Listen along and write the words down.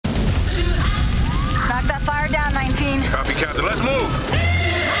Captain. Let's move.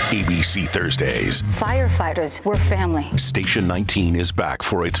 ABC Thursdays. Firefighters, we're family. Station 19 is back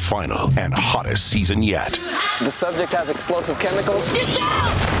for its final and hottest season yet. The subject has explosive chemicals.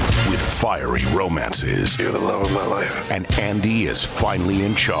 With fiery romances. You're the love of my life. And Andy is finally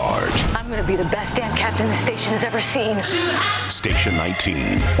in charge. I'm going to be the best damn captain the station has ever seen. Station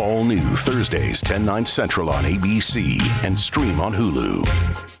 19. All new Thursdays, 10/9 Central on ABC and stream on Hulu.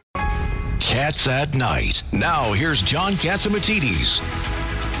 Cats at Night. Now here's John Catsimatidis.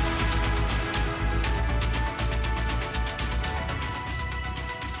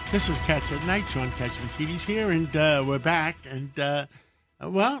 This is Cats at Night. John Catsimatidis here, and we're back. And,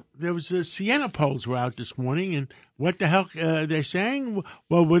 well, there was Siena polls were out this morning, and what the hell they're saying?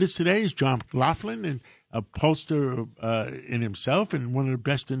 Well, with us today is John McLaughlin, and a pollster in himself, and one of the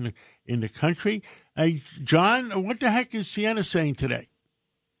best in the country. John, what the heck is Siena saying today?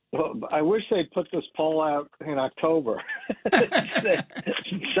 Well, I wish they'd put this poll out in October.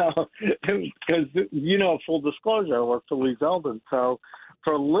 So, because, full disclosure, I work for Lee Zeldin. So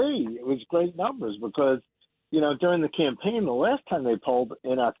for Lee, it was great numbers because, during the campaign, the last time they polled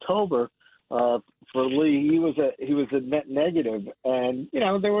in October, for Lee, he was a net negative. And,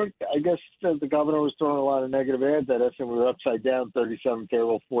 there were, I guess the governor was throwing a lot of negative ads at us, and we were upside down, 37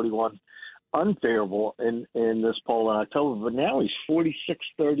 favorable, 41 unfavorable in this poll in October, but now he's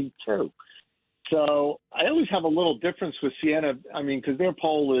 46-32. So I always have a little difference with Siena. I mean, because their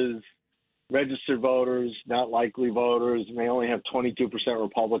poll is registered voters, not likely voters, and they only have 22%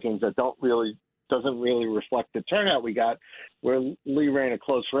 Republicans. That doesn't really reflect the turnout we got. Where Lee ran a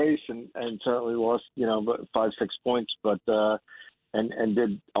close race and certainly lost, 5-6 points, but and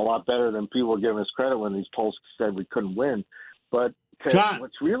did a lot better than people were giving us credit when these polls said we couldn't win. But John,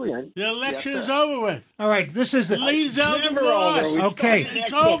 what's really the election is over with. All right, this is the Lee Zeldin lost. Okay,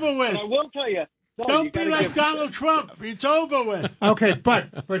 it's over with. And I will tell you. Don't be like Donald Trump. It's over with. Okay,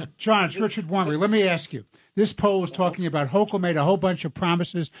 but John, it's Richard Wormley. Let me ask you. This poll was talking about Hochul made a whole bunch of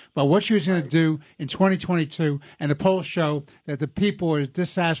promises about what she was going to do in 2022, and the polls show that the people are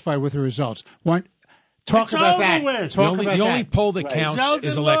dissatisfied with the results. Talk it's about over that. With. Talk about the only that. poll that counts Zeldin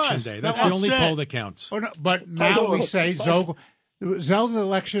is Election lost. Day. That's the only poll that counts. Oh, no, but now we say Zeldin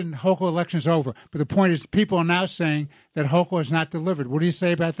election, Hochul election is over. But the point is, people are now saying that Hochul has not delivered. What do you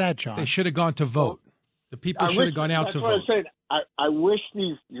say about that, John? They should have gone to vote. The people should have gone out to vote. That's what I said. I wish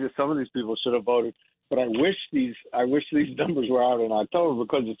some of these people should have voted, but I wish these numbers were out in October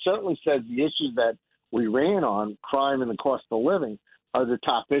because it certainly says the issues that we ran on, crime and the cost of living, are the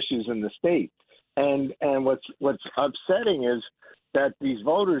top issues in the state. And what's upsetting is that these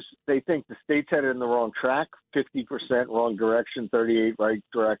voters, they think the state's headed in the wrong track, 50% wrong direction, 38 right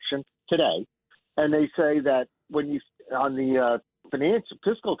direction today. And they say that on the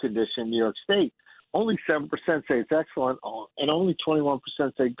fiscal condition in New York State, only 7% say it's excellent and only 21%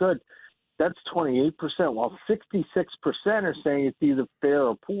 say good. That's 28%, while 66% are saying it's either fair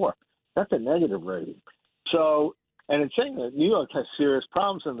or poor. That's a negative rating. So, and it's saying that New York has serious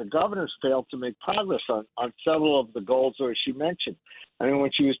problems, and the governor's failed to make progress on several of the goals that she mentioned. I mean,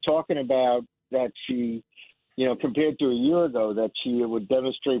 when she was talking about that she, compared to a year ago, that she would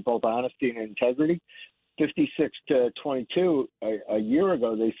demonstrate both honesty and integrity, 56 to 22 a year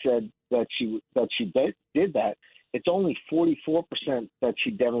ago, they said that she did that. It's only 44% that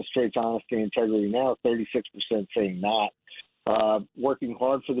she demonstrates honesty and integrity now, 36% saying not. Working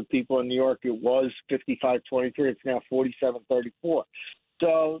hard for the people in New York, it was 55-23. It's now 47-34.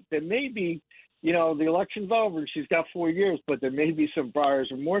 So there may be, the election's over and she's got 4 years, but there may be some buyer's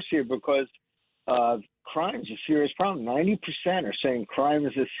remorse here because crime is a serious problem. 90% are saying crime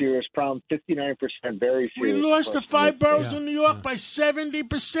is a serious problem. 59% very serious. We lost the 5 boroughs in New York by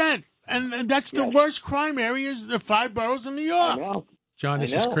 70%. And that's the worst crime areas, the 5 boroughs in New York. I know. John,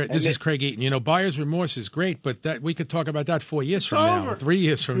 this is Craig Eaton. Buyer's remorse is great, but that we could talk about that 4 years from now, 3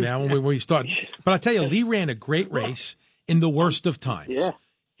 years from now when we start. But I tell you, Lee ran a great race in the worst of times. Yeah.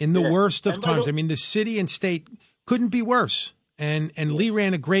 In the worst of times. I mean, the city and state couldn't be worse. And Lee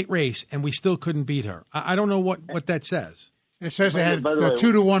ran a great race, and we still couldn't beat her. I don't know what that says. It says they had a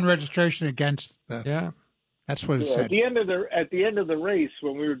 2-1 registration against the. Yeah. That's what it said. At the end of the race,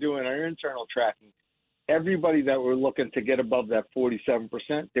 when we were doing our internal tracking, everybody that were looking to get above that 47%,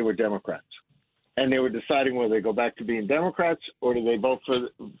 they were Democrats, and they were deciding whether they go back to being Democrats or do they vote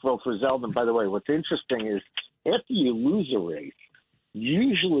for Zeldin. By the way, what's interesting is after you lose a race,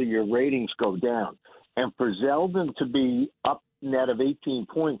 usually your ratings go down, and for Zeldin to be up net of 18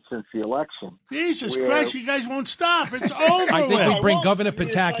 points since the election. Jesus Christ, you guys won't stop. It's over. I think we bring Governor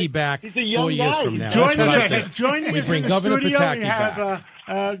Pataki back 4 years from now. Joining us in the studio, we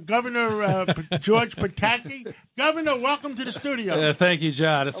have Governor George Pataki. Governor, welcome to the studio. Thank you,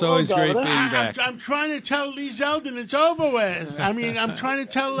 John. It's always great being back. I'm trying to tell Lee Zeldin it's over with. I mean, I'm trying to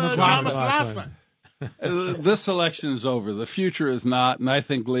tell John McLaughlin. This election is over. The future is not, and I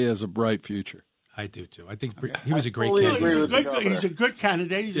think Lee has a bright future. I do, too. I think he was a great candidate. He's a good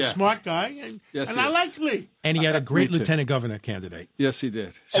candidate. He's a smart guy, and I like Lee. And he had a great lieutenant governor candidate. Yes, he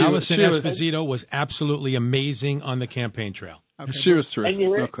did. Allison Esposito was absolutely amazing on the campaign trail. Okay. She was terrific,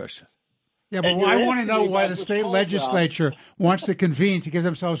 no question. Yeah, but I want to know why the state legislature wants to convene to give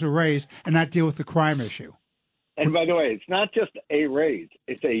themselves a raise and not deal with the crime issue. And by the way, it's not just a raise.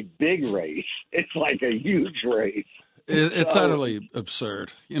 It's a big raise. It's like a huge raise. It's utterly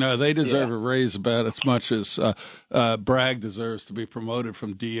absurd. You know, they deserve a raise about as much as Bragg deserves to be promoted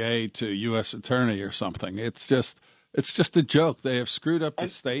from DA to U.S. attorney or something. It's just a joke. They have screwed up the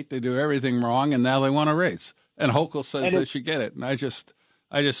state. They do everything wrong, and now they want a raise. And Hochul says they should get it. And I just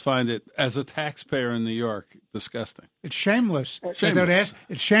find it, as a taxpayer in New York, disgusting. It's shameless. It's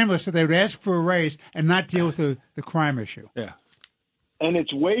shameless that they would ask for a raise and not deal with the crime issue. Yeah. And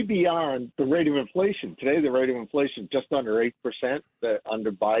it's way beyond the rate of inflation. Today, the rate of inflation is just under 8%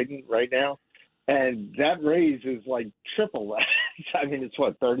 under Biden right now. And that raise is like triple that. I mean, it's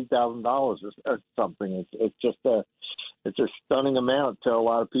what, $30,000 or something. It's just a stunning amount to a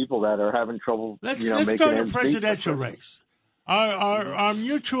lot of people that are having trouble. Let's go to the presidential race. Our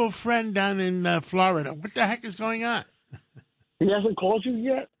mutual friend down in Florida. What the heck is going on? He hasn't called you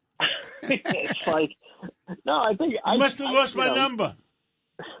yet. It's like, no, I think I must have lost my number.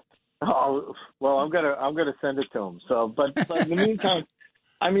 Oh well, I'm gonna send it to him. So, but in the meantime,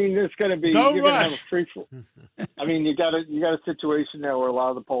 I mean, there's gonna be gonna have a free fall. I mean, you got a situation there where a lot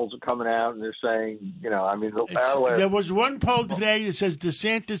of the polls are coming out and they're saying, I mean, there was one poll today that says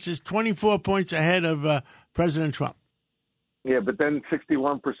DeSantis is 24 points ahead of President Trump. Yeah, but then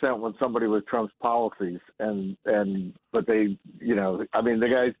 61% when somebody with Trump's policies, but they, I mean, the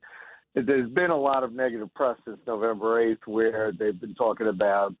guys. There's been a lot of negative press since November 8th where they've been talking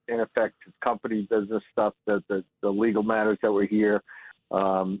about, in effect, company business stuff, the legal matters that were here.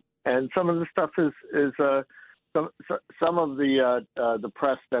 And some of the stuff is some of the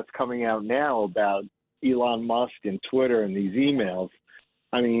press that's coming out now about Elon Musk and Twitter and these emails.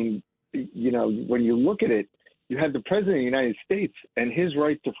 I mean, when you look at it, you had the president of the United States and his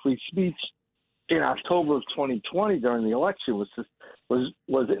right to free speech in October of 2020 during the election was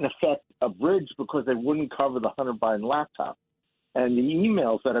in effect a bridge because they wouldn't cover the Hunter Biden laptop, and the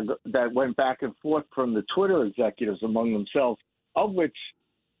emails that went back and forth from the Twitter executives among themselves, of which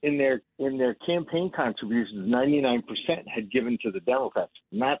in their campaign contributions 99% had given to the Democrats,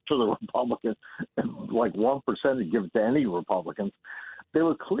 not to the Republicans, like 1% had given to any Republicans. They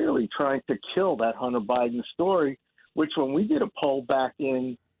were clearly trying to kill that Hunter Biden story, which when we did a poll back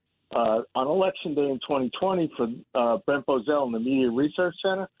in on Election Day in 2020 for Brent Bozell and the Media Research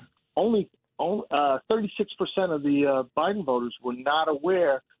Center, only 36% of the Biden voters were not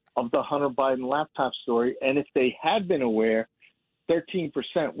aware of the Hunter Biden laptop story. And if they had been aware, 13%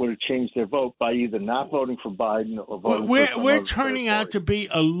 would have changed their vote by either not voting for Biden or voting for some We're other turning third out to be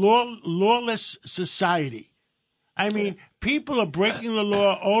a lawless society. I mean, people are breaking the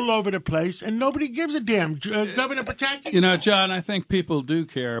law all over the place, and nobody gives a damn. Governor Pataki? John, I think people do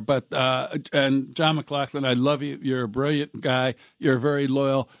care. But and John McLaughlin, I love you. You're a brilliant guy. You're very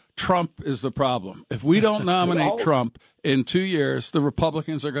loyal. Trump is the problem. If we don't nominate Trump in 2 years, the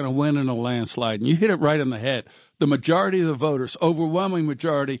Republicans are going to win in a landslide. And you hit it right on the head. The majority of the voters, overwhelming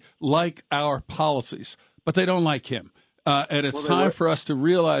majority, like our policies, but they don't like him. And it's time for us to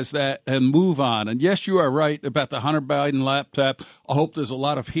realize that and move on. And yes, you are right about the Hunter Biden laptop. I hope there's a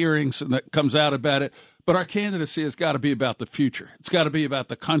lot of hearings that comes out about it. But our candidacy has got to be about the future. It's got to be about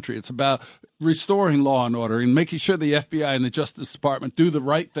the country. It's about restoring law and order and making sure the FBI and the Justice Department do the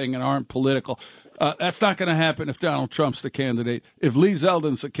right thing and aren't political. That's not going to happen if Donald Trump's the candidate. If Lee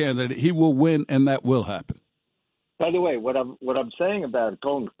Zeldin's the candidate, he will win, and that will happen. By the way, what I'm saying about it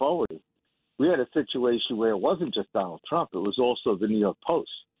going forward, we had a situation where it wasn't just Donald Trump. It was also the New York Post.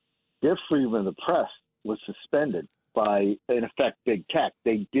 Their freedom of the press was suspended by, in effect, big tech.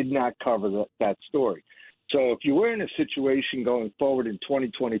 They did not cover that story. So if you were in a situation going forward in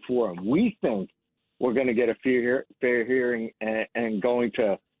 2024 and we think we're going to get a fair hearing and going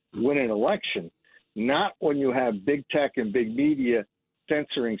to win an election, not when you have big tech and big media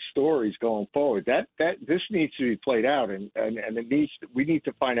censoring stories going forward. That this needs to be played out, and we need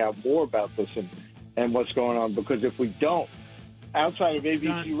to find out more about this and what's going on, because if we don't, outside of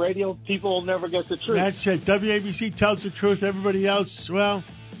ABC Radio, people will never get the truth. That's it. WABC tells the truth. Everybody else, well,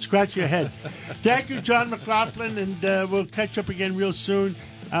 scratch your head. Thank you, John McLaughlin, and we'll catch up again real soon.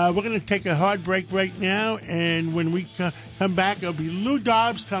 We're going to take a hard break right now, and when we come back, it'll be Lou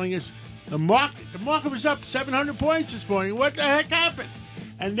Dobbs telling us the market was up 700 points this morning. What the heck happened?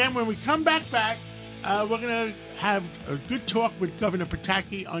 And then when we come back, we're going to have a good talk with Governor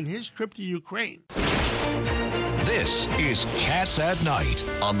Pataki on his trip to Ukraine. This is Cats at Night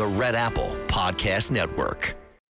on the Red Apple Podcast Network.